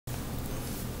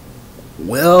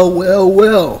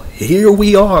Well, here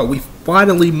we are. We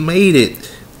finally made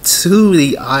it to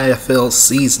the IFL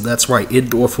season. That's right,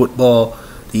 indoor football.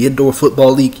 The Indoor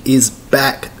Football League is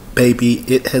back, baby.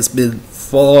 It has been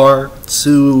far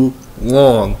too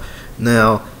long.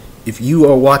 Now, if you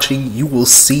are watching, you will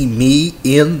see me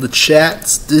in the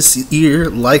chats this year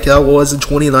like I was in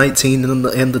 2019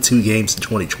 and the two games in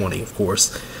 2020, of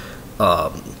course.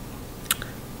 But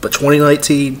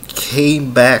 2019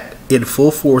 came back in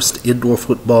full force to indoor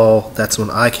football. That's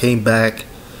when I came back.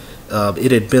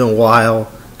 It had been a while.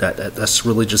 That's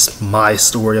really just my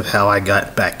story of how I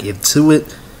got back into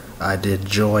it. I did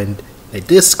join a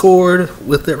Discord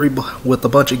with a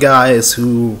bunch of guys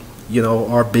who,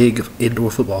 are big indoor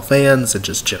football fans and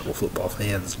just general football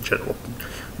fans in general.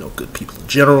 Good people in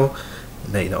general.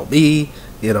 And they know me.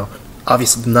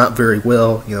 Obviously not very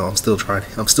well. I'm still trying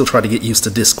to get used to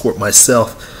Discord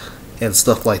myself and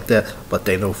stuff like that. But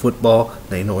they know football.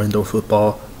 They know indoor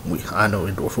football. I know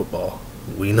indoor football.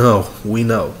 We know.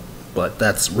 But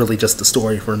that's really just a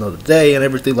story for another day and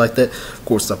everything like that. Of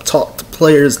course, I've talked to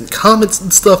players and comments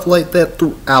and stuff like that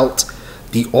throughout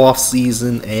the off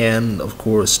season and of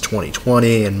course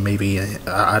 2020 and maybe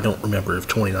I don't remember if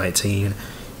 2019,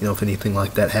 if anything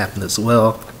like that happened as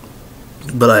well.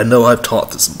 But I know I've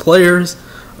talked to some players.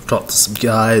 I've talked to some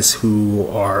guys who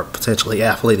are potentially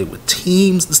affiliated with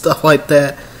teams and stuff like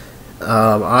that.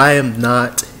 I am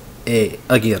not a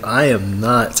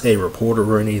reporter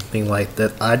or anything like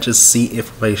that. I just see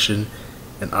information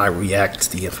and I react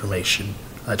to the information.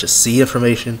 I just see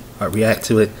information, I react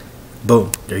to it.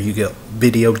 Boom, there you go.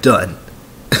 Video done.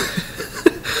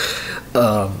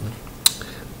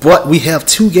 But we have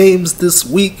two games this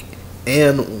week,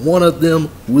 and one of them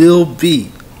will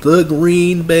be the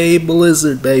Green Bay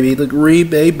Blizzard, baby. The Green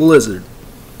Bay Blizzard.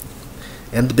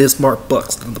 And the Bismarck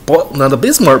Bucks. Now, the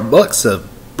Bismarck Bucks have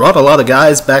brought a lot of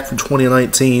guys back from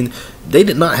 2019. They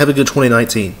did not have a good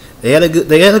 2019. They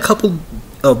had a couple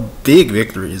of big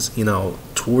victories,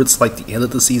 towards like the end of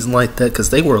the season like that,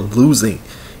 because they were losing.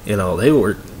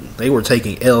 They were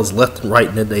taking L's left and right,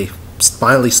 and then they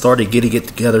finally started getting it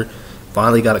together.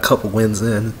 Finally got a couple wins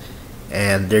in,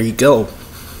 and there you go.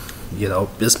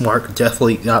 Bismarck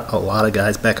definitely got a lot of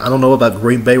guys back. I don't know about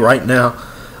Green Bay right now,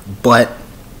 but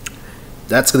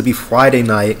that's going to be Friday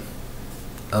night.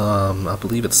 I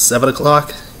believe it's 7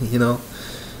 o'clock,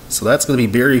 So that's going to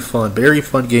be very fun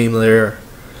game there.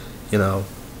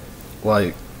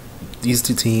 Like these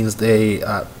two teams,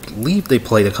 I believe they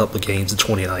played a couple of games in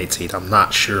 2019. I'm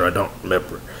not sure. I don't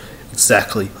remember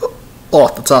exactly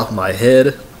off the top of my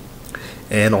head.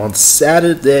 And on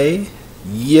Saturday,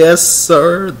 yes,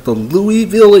 sir, the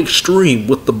Louisville Extreme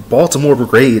with the Baltimore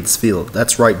Brigades field.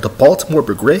 That's right, the Baltimore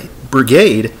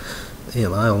Brigade.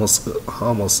 Damn, I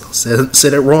almost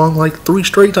said it wrong like 3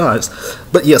 straight times.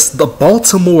 But yes, the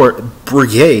Baltimore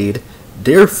Brigade,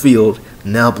 their field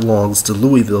now belongs to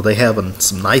Louisville. They have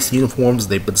some nice uniforms.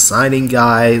 They've been signing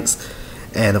guys.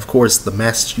 And of course, the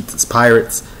Massachusetts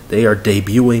Pirates, they are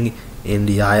debuting in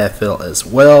the IFL as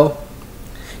well.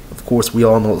 Of course, we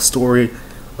all know the story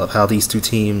of how these two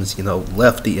teams,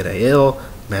 left the NAL.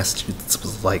 Massachusetts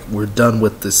was like, we're done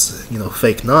with this,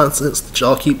 fake nonsense that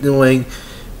y'all keep doing.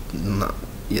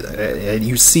 And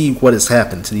you see what has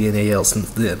happened to the NAL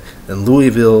since then. And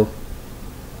Louisville,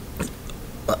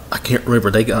 I can't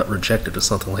remember, they got rejected or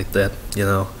something like that.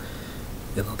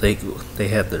 They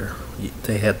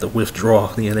had to withdraw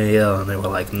the NAL, and they were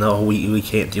like, no, we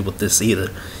can't deal with this either.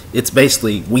 It's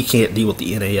basically, we can't deal with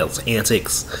the NAL's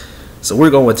antics, so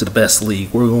we're going to the best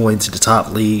league. We're going to the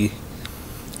top league.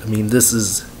 I mean, this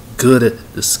is good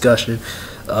discussion.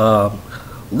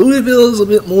 Louisville is a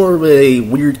bit more of a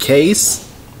weird case.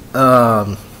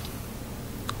 Again,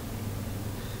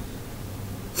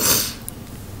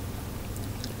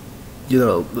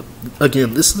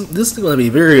 this is going to be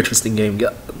a very interesting game.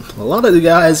 A lot of the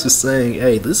guys are saying,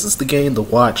 hey, this is the game to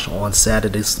watch on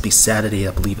Saturday. This will be Saturday,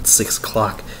 I believe it's 6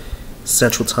 o'clock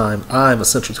Central Time. I'm a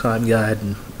Central Time guy,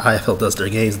 and IFL does their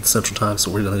games in Central Time,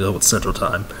 so we're going to go with Central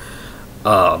Time.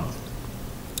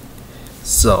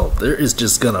 So there is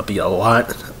just going to be a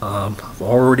lot. I've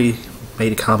already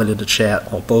made a comment in the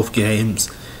chat on both games.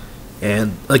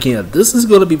 And again, this is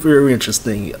going to be very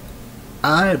interesting.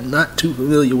 I'm not too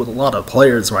familiar with a lot of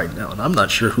players right now, and I'm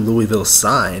not sure who Louisville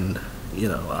signed.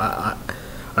 I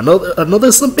know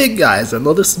there's some big guys.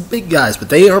 But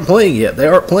they aren't playing yet.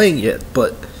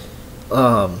 But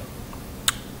I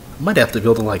might have to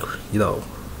go to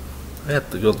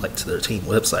to their team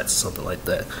websites or something like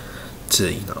that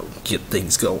to get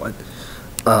things going.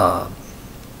 But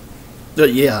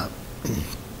yeah.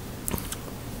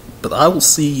 But I will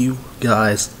see you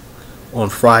guys on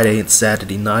Friday and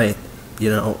Saturday night.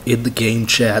 in the game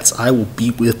chats. I will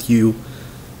be with you,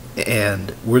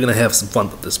 and we're going to have some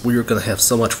fun with this. We're going to have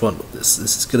so much fun with this.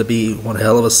 This is going to be one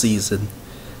hell of a season,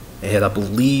 and I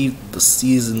believe the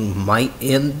season might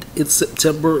end in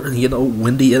September,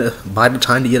 by the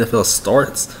time the NFL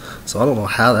starts. So I don't know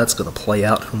how that's going to play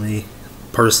out for me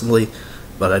personally,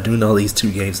 but I do know these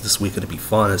 2 games this week are going to be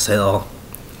fun as hell.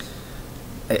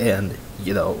 And,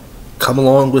 come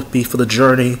along with me for the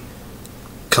journey.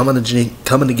 Come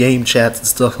into game chats and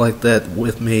stuff like that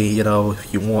with me,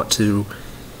 if you want to.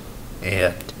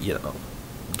 And,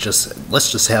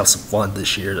 let's just have some fun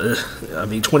this year. I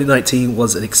mean, 2019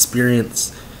 was an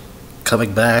experience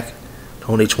coming back.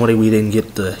 2020, we didn't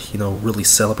get to, really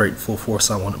celebrate full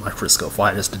force. I wanted my Frisco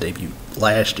Fighters to debut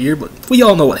last year, but we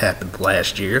all know what happened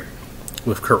last year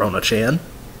with Corona-chan.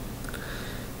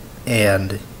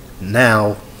 And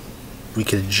now we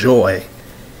can enjoy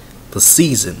the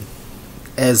season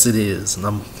as it is, and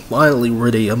I'm finally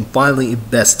ready. I'm finally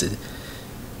invested,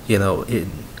 in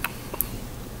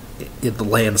the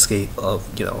landscape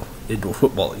of indoor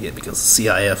football again, because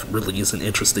CIF really isn't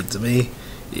interesting to me.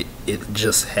 It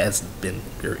just hasn't been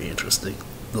very interesting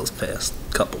those past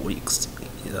couple weeks.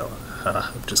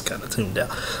 I've just kind of tuned out.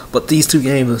 But these 2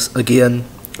 games again,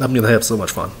 I'm gonna have so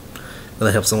much fun.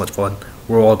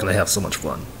 We're all gonna have so much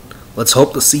fun. Let's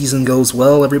hope the season goes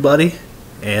well, everybody,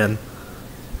 and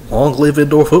long live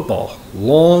indoor football.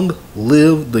 Long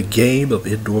live the game of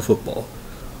indoor football.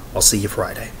 I'll see you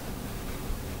Friday.